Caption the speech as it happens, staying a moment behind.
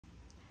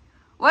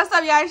What's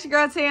up, y'all? It's your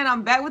girl Toya, and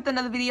I'm back with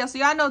another video. So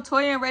y'all know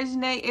Toya and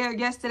Reginae aired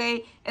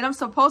yesterday, and I'm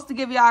supposed to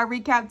give y'all a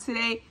recap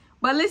today.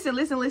 But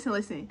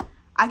listen.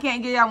 I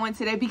can't give y'all one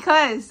today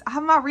because I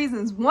have my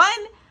reasons. One,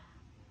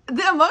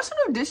 the emotional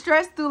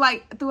distress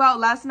throughout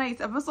last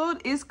night's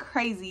episode is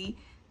crazy.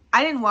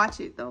 I didn't watch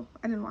it though.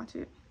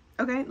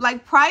 Okay,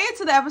 like prior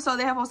to the episode,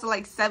 they have posted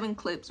like 7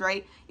 clips,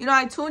 right? You know,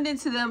 I tuned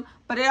into them,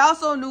 but I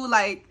also knew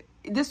like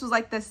this was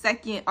like the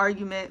second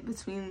argument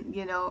between,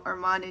 you know,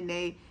 Armand and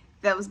Nay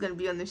that was gonna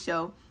be on the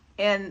show.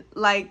 And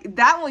like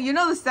that one, you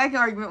know, the second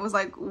argument was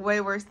like way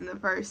worse than the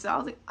first. So I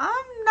was like,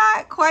 I'm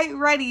not quite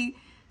ready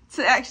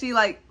to actually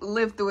like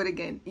live through it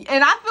again.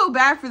 And I feel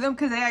bad for them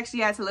because they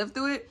actually had to live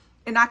through it,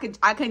 and I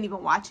couldn't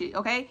even watch it,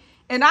 okay?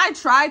 And I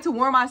tried to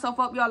warm myself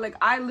up, y'all. Like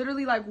I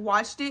literally like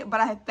watched it,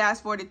 but I had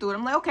fast forwarded through it.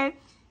 I'm like, okay,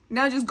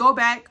 now just go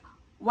back,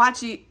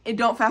 watch it, and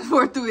don't fast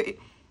forward through it.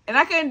 And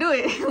I couldn't do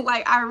it.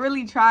 Like I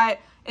really tried.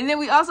 And then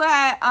we also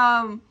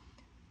had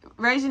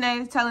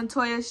Reginae telling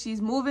Toya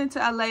she's moving to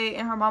LA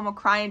and her mama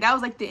crying. That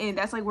was like the end.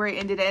 That's like where it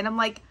ended at. And I'm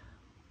like,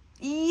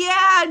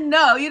 yeah,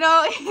 no, you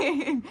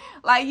know,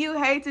 like you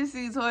hate to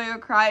see Toya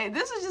cry.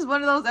 This was just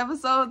one of those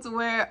episodes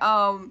where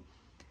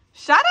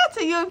shout out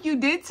to you if you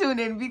did tune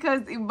in,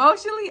 because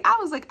emotionally I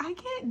was like, I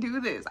can't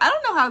do this. I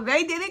don't know how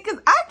they did it because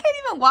I can't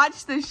even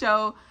watch the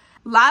show.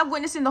 Live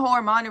witnessing the whole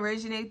Armand and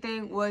Reginae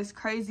thing was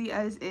crazy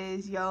as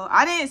is, yo.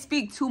 I didn't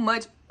speak too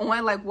much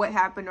on like what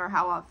happened or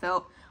how I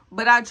felt,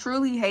 but I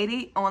truly hate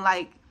it on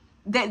like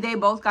that they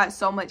both got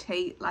so much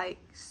hate, like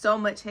so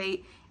much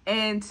hate.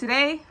 And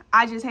today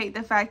I just hate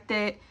the fact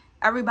that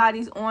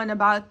everybody's on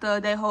about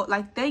they whole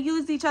like they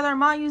used each other.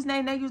 Armand used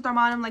Nay, Nay used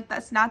Armand. I'm like,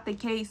 that's not the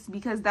case,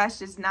 because that's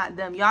just not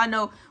them. Y'all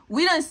know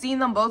we done seen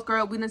them both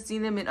grow up. We done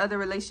seen them in other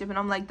relationships, and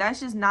I'm like, that's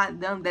just not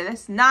them.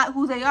 That's not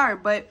who they are.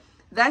 But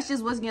that's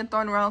just what's getting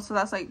thrown around, so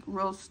that's like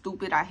real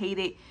stupid. I hate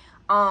it.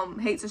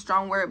 Hate's a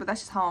strong word, but that's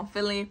just how I'm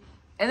feeling.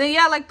 And then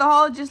yeah, like the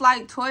whole just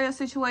like Toya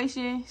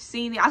situation,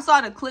 seeing it. I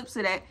saw the clips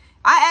of that.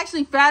 I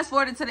actually fast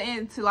forwarded to the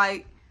end to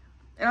like,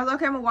 and I was like,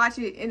 okay, I'm gonna watch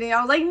it. And then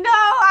I was like, no,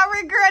 I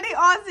regret it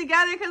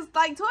altogether, because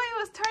like Toya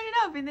was turning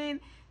up, and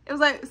then it was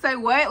like, say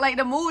what? Like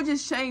the mood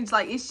just changed.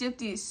 Like it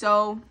shifted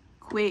so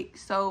quick.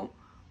 So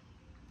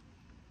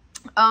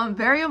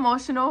very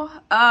emotional.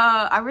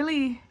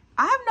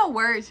 I have no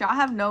words, y'all. I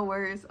have no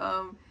words.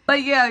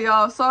 But yeah,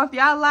 y'all. So if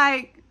y'all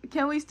like,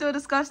 can we still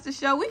discuss the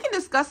show? We can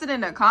discuss it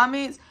in the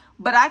comments,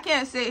 but I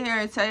can't sit here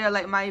and tell you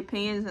like my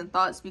opinions and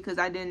thoughts because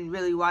I didn't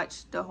really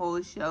watch the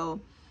whole show.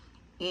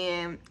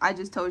 And I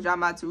just told y'all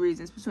my 2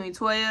 reasons. Between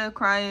Toya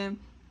crying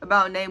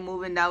about Nay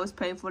moving, that was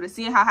painful. To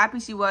seeing how happy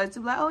she was to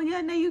be like, oh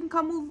yeah, Nay, you can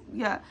come move.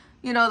 Yeah,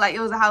 you know, like it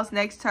was a house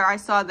next to her. I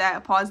saw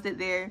that, paused it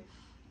there.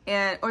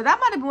 And or that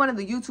might have been one of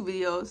the YouTube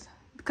videos.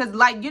 Because,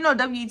 like, you know,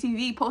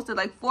 WTV posted,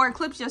 like, 4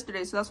 clips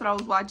yesterday. So, that's what I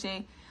was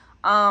watching.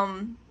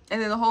 And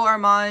then the whole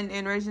Armand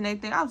and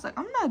Reginae thing. I was like,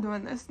 I'm not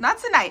doing this. Not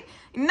tonight.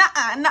 Nah.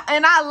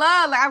 And I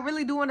love, like, I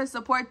really do want to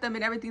support them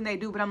and everything they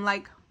do. But I'm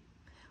like,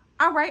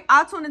 all right,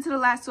 I'll tune into the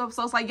last 2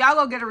 episodes. Like, y'all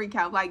go get a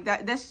recap. Like,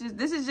 this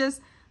is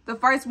just the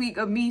first week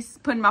of me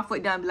putting my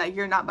foot down and be like,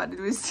 you're not about to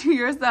do this to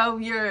yourself.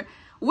 We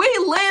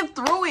lived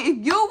through it.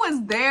 If you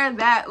was there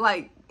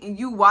and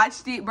you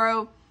watched it,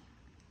 bro,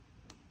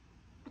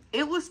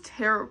 it was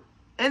terrible.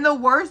 And the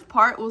worst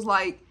part was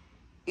like,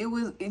 it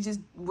just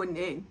wouldn't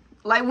end.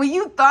 Like when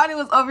you thought it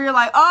was over, you're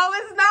like, oh,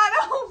 it's not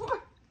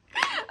over.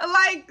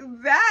 Like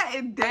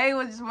that day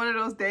was just one of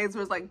those days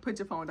where it's like, put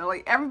your phone down.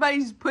 Like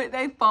everybody just put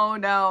their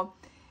phone down.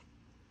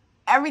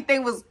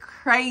 Everything was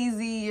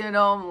crazy, you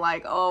know. I'm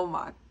like, oh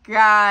my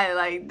God,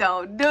 like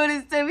don't do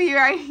this to me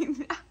right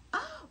now.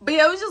 But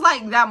yeah, it was just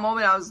like that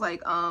moment. I was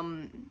like,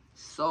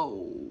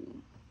 so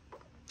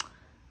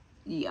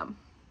yeah.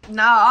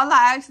 Now, all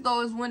I ask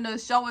though is when the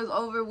show is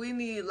over, we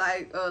need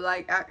like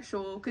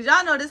actual, because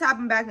y'all know this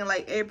happened back in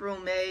like April,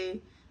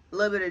 May, a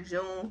little bit of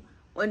June.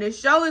 When the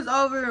show is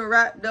over and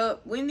wrapped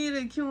up, we need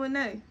a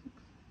Q&A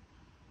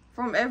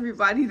from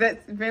everybody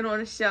that's been on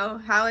the show,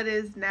 how it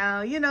is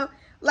now, you know,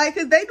 like,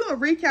 because they doing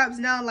recaps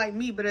now like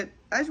me, but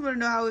I just want to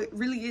know how it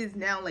really is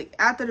now, like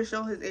after the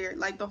show has aired,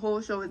 like the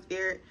whole show has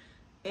aired.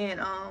 And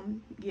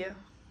yeah,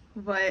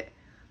 but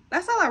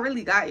that's all I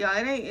really got, y'all.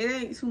 It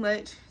ain't too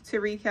much to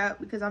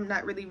recap because I'm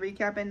not really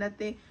recapping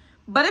nothing.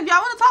 But if y'all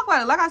want to talk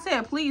about it, like I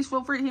said, please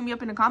feel free to hit me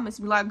up in the comments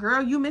and be like,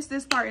 girl, you missed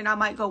this part, and I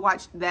might go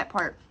watch that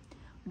part.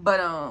 But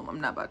I'm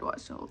not about to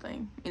watch the whole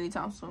thing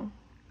anytime soon.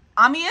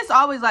 I mean, it's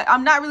always like,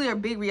 I'm not really a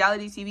big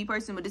reality TV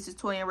person, but this is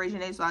Toya and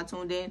Reginae, so I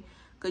tuned in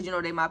because, you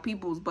know, they my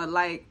peoples. But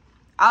like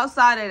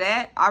outside of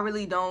that, I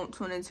really don't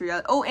tune into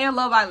reality. Oh, and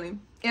Love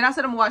Island. And I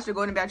said I'm gonna watch The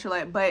Golden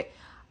Bachelorette, but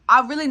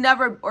I really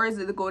never, or is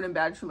it The Golden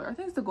Bachelor? I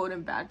think it's The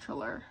Golden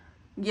Bachelor.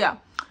 Yeah.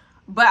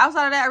 But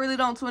outside of that, I really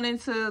don't tune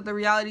into the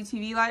reality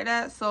TV like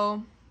that.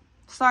 So,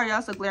 sorry,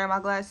 y'all, so glare in my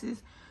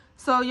glasses.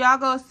 So, y'all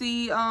go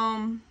see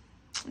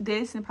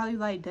this and probably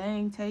like,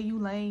 dang, Tay, you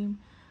lame.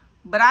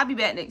 But I'll be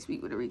back next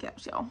week with a recap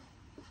show.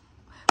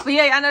 But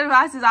yeah, y'all know the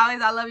vibes as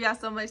always. I love y'all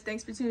so much.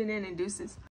 Thanks for tuning in, and deuces.